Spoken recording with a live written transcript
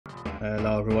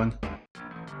Hello everyone.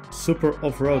 Super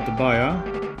Off-Road the Baja.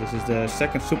 This is the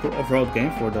second Super Off-Road game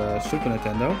for the Super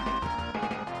Nintendo.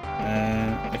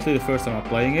 And actually the first time I'm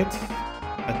playing it.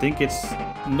 I think it's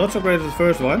not so great as the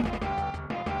first one.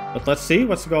 But let's see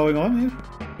what's going on here.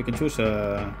 You can choose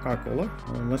a car color.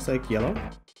 Well, let's take yellow.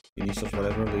 Initials,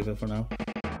 whatever, leave it for now.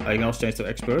 You can also change to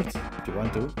expert if you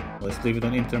want to. Let's leave it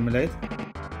on intermediate.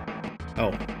 Oh,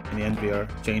 in the end we are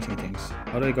changing things.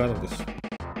 How do I go out of this?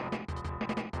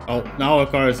 Oh, now our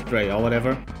car is grey, or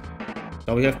whatever.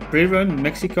 So we have pre-run,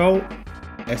 Mexico,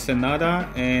 Ensenada,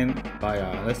 and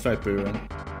Baja. Let's try pre-run.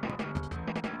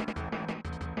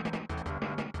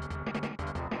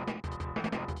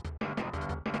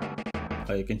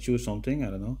 Oh, you can choose something, I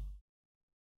don't know.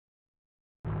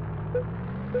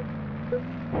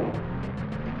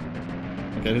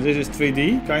 Okay, this is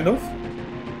 3D, kind of.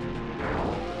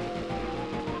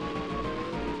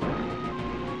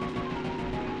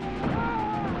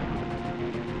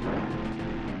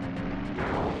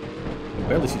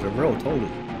 Barely see the road, holy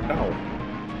cow.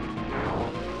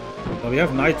 So we have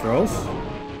nitros.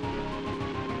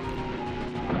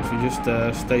 So you just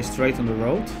stay straight on the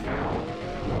road.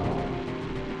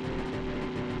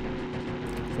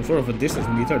 Some sort of a distance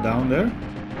meter down there.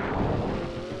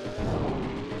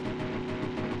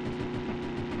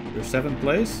 Your 7th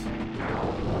place.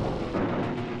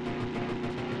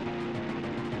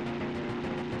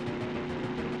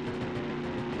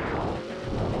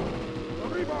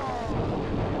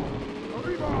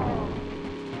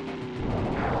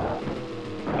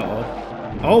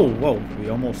 Oh, whoa, we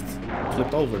almost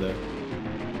flipped over there.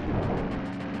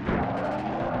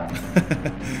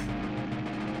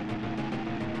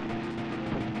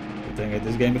 Dang it,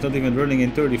 this game is not even running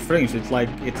in 30 frames. It's like,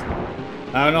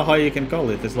 I don't know how you can call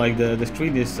it. It's like the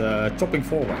screen is chopping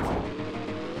forward.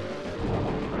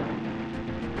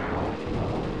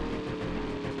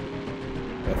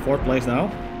 Okay, 4th place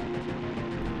now.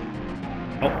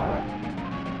 Oh,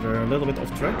 we're a little bit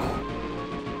off track.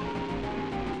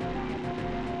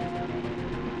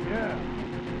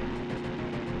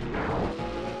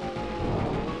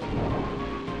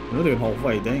 Not even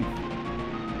halfway, dang.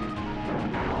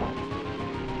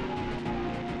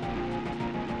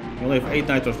 We only have 8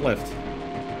 nitros left.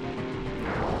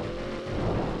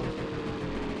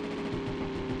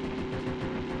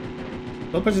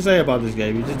 Not much to say about this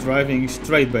game. You're just driving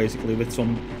straight basically with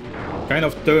some kind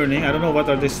of turning. I don't know what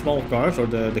are these small cars or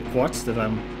the quads that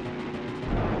I'm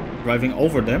driving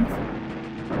over them.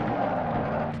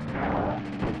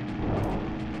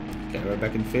 Okay, we're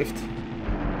back in 5th.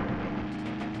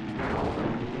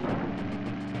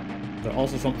 There are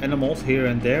also some animals here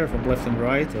and there from left and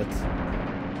right, but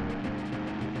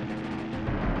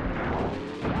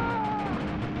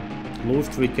lose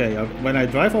 3k. When I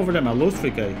drive over them, I lose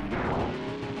 3k.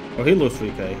 Or he loses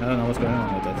 3k. I don't know what's going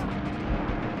on with that.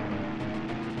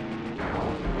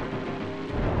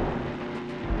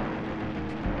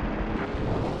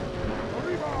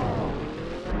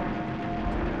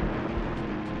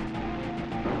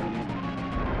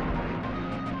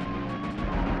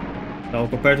 So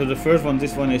compared to the first one,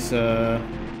 this one is, yeah,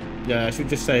 I should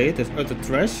just say it, it's utter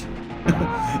trash.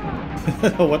 I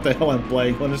don't know what the hell I'm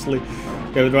playing, honestly.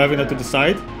 Okay, we're driving up to the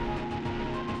side.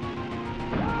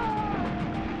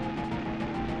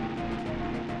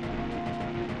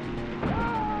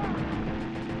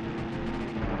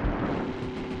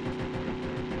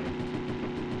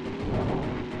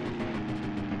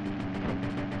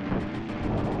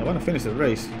 I want to finish the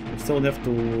race. We still have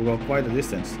to go quite a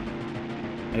distance.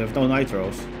 And you have no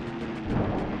nitros.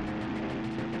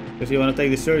 If you want to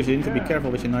take this series, you need to be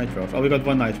careful with your nitros. Oh, we got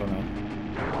 1 nitro now.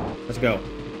 Let's go.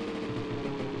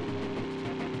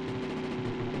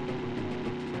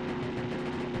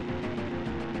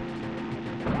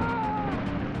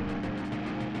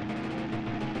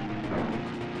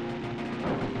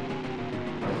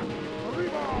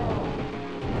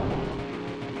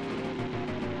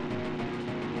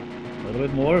 A little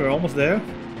bit more, we're almost there.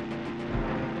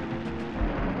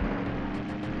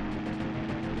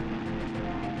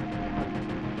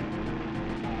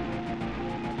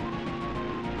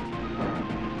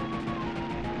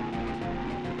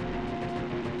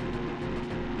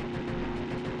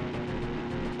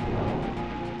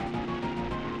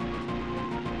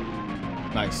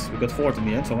 Nice, we got 4th in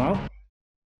the end somehow.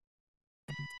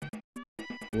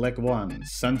 Leg 1,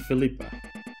 San Felipe.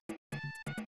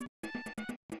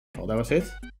 Oh, that was it.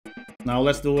 Now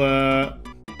let's do well,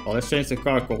 let's change the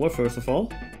car color first of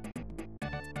all.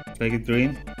 Let's make it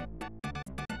green.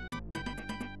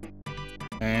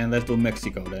 And let's do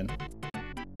Mexico then.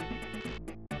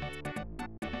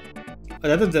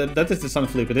 Oh, that is the San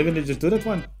Felipe. Didn't they just do that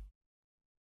one?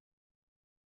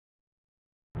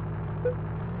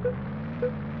 I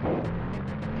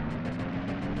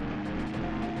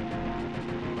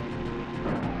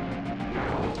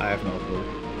have no clue.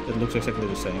 It looks exactly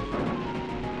the same.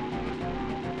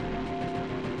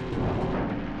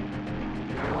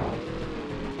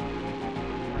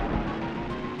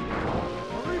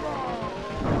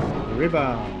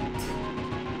 Rebound!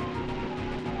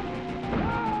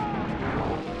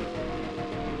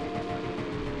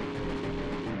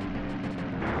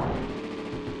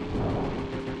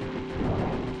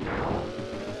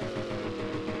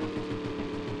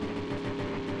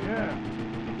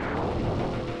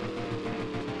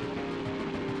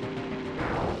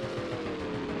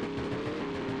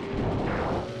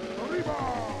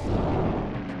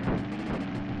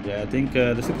 Yeah, I think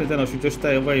the Super Nintendo should just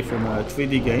stay away from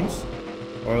 3D games.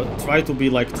 Or try to be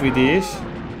like 3D-ish.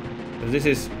 This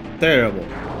is terrible.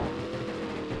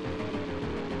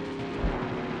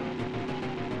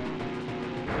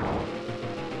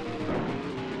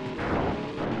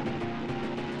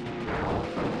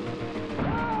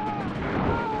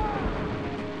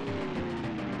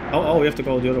 Oh, we have to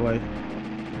go the other way.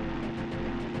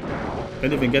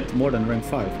 Can't even get more than rank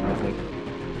 5, honestly.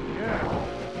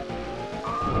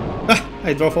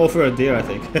 I drove over a deer, I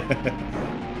think.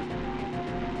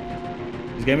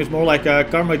 This game is more like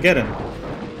Carmageddon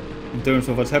in terms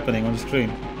of what's happening on the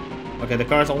screen. Okay, the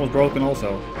car is almost broken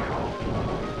also.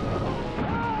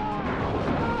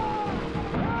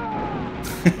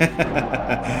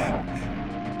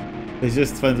 It's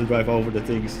just fun to drive over the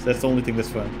things. That's the only thing that's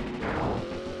fun.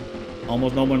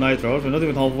 Almost no more nitros. We're not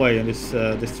even halfway in this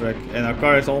this track, and our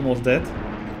car is almost dead.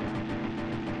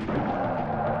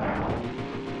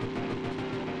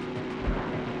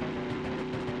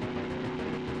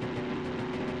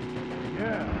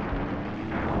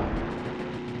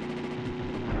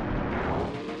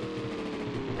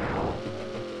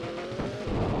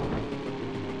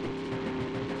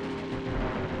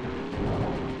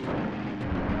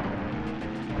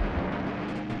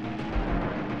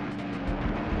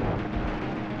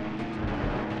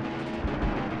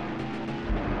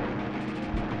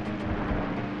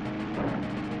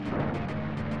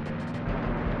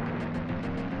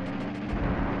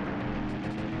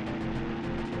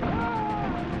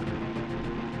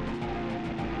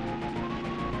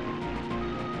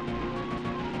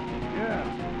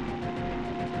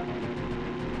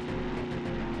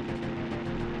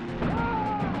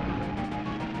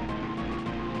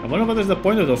 I wonder what is the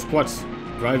point of those squads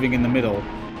driving in the middle.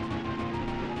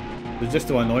 It's just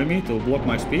to annoy me, to block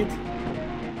my speed.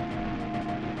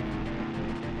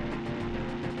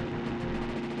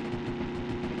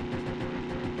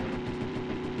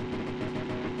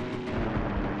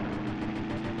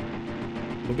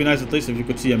 It would be nice at least if you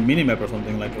could see a minimap or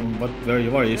something, like where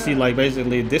you are. You see like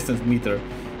basically a distance meter,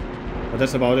 but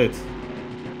that's about it.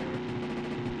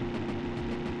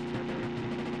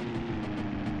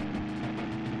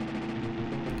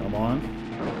 Come on.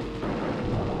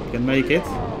 You can make it.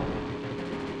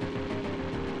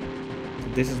 The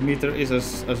distance meter is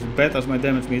as bad as my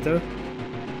damage meter.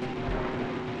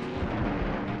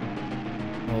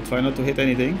 I'll try not to hit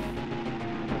anything.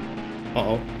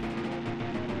 Uh-oh.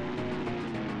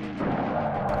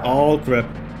 Oh crap.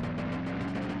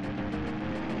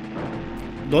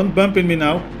 Don't bump in me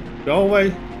now. Go away.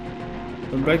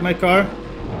 Don't break my car.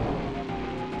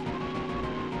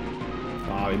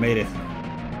 Ah, we made it.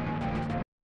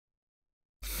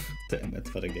 Damn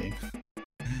it, what a game.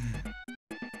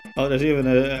 Oh, there's even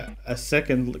a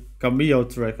second cameo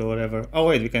track or whatever. Oh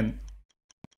wait, we can...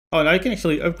 Oh, now you can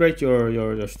actually upgrade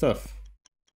your stuff.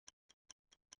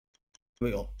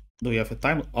 Do we have a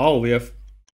time? Oh, we have...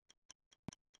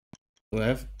 Do we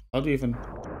have... How do you even...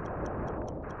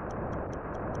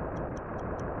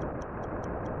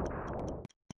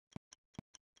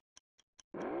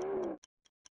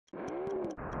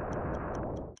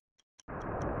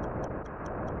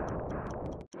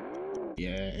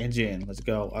 Yeah, engine, let's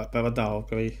go. Wat nou?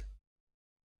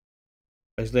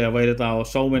 Basically, I waited now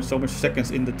so much seconds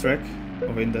in the track,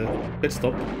 or in the pit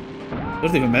stop.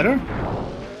 Doesn't even matter.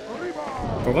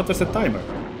 For what was the timer?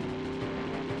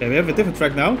 Okay, we have a different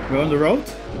track now. We're on the road,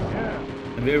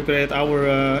 and we upgraded our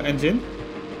engine.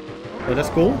 So that's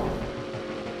cool.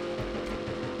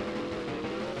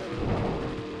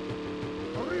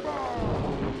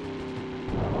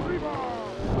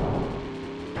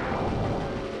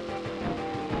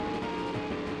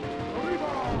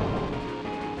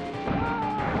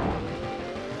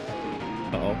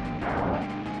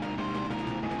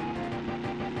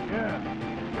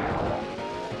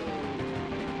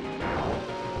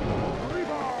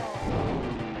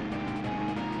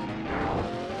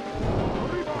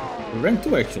 Rank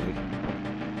 2 actually.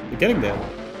 getting there.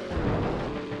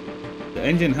 The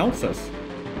engine helps us.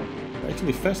 We're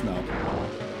actually fast now.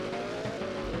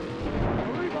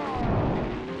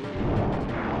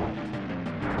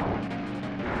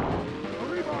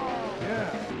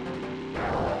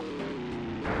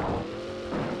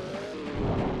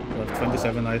 We have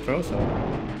 27 nitro, so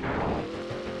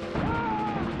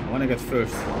I want to get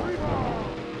first.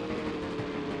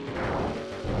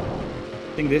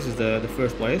 I think this is the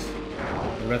first place.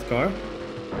 The red car.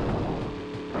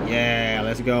 Yeah,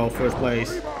 let's go, first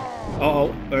place.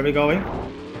 Uh-oh, where are we going?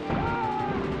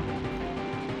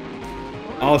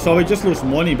 Oh, so we just lose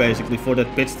money basically for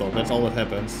that pit stop. That's all that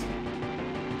happens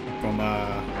from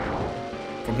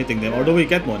hitting them. Or do we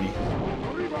get money?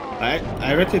 I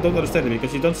actually don't understand it,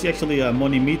 because you don't see actually a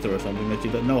money meter or something, that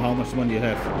you don't know how much money you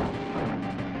have.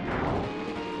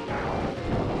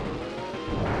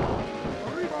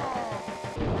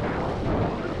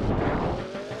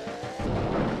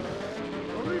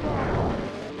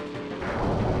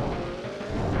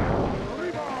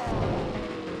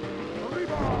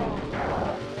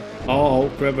 Oh,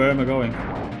 where am I going?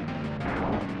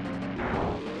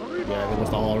 Yeah, we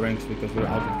lost all our ranks because we're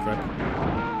out of track.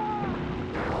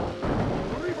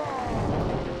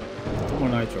 2 more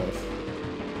nitros.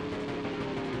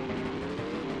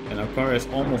 And our car is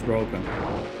almost broken.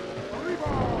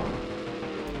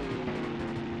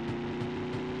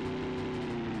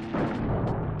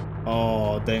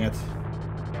 Oh, dang it.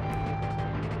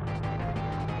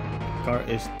 Car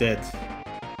is dead.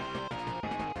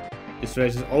 This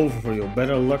race is over for you.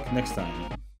 Better luck next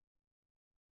time.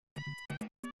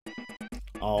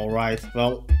 Alright,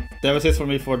 well, that was it for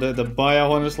me for the Baja,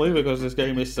 honestly, because this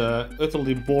game is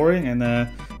utterly boring and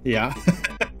yeah.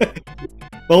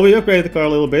 Well, we upgraded the car a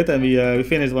little bit and we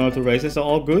finished 1 or 2 races, so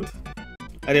all good.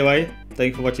 Anyway,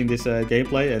 thanks for watching this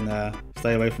gameplay and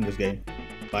stay away from this game.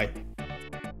 Bye.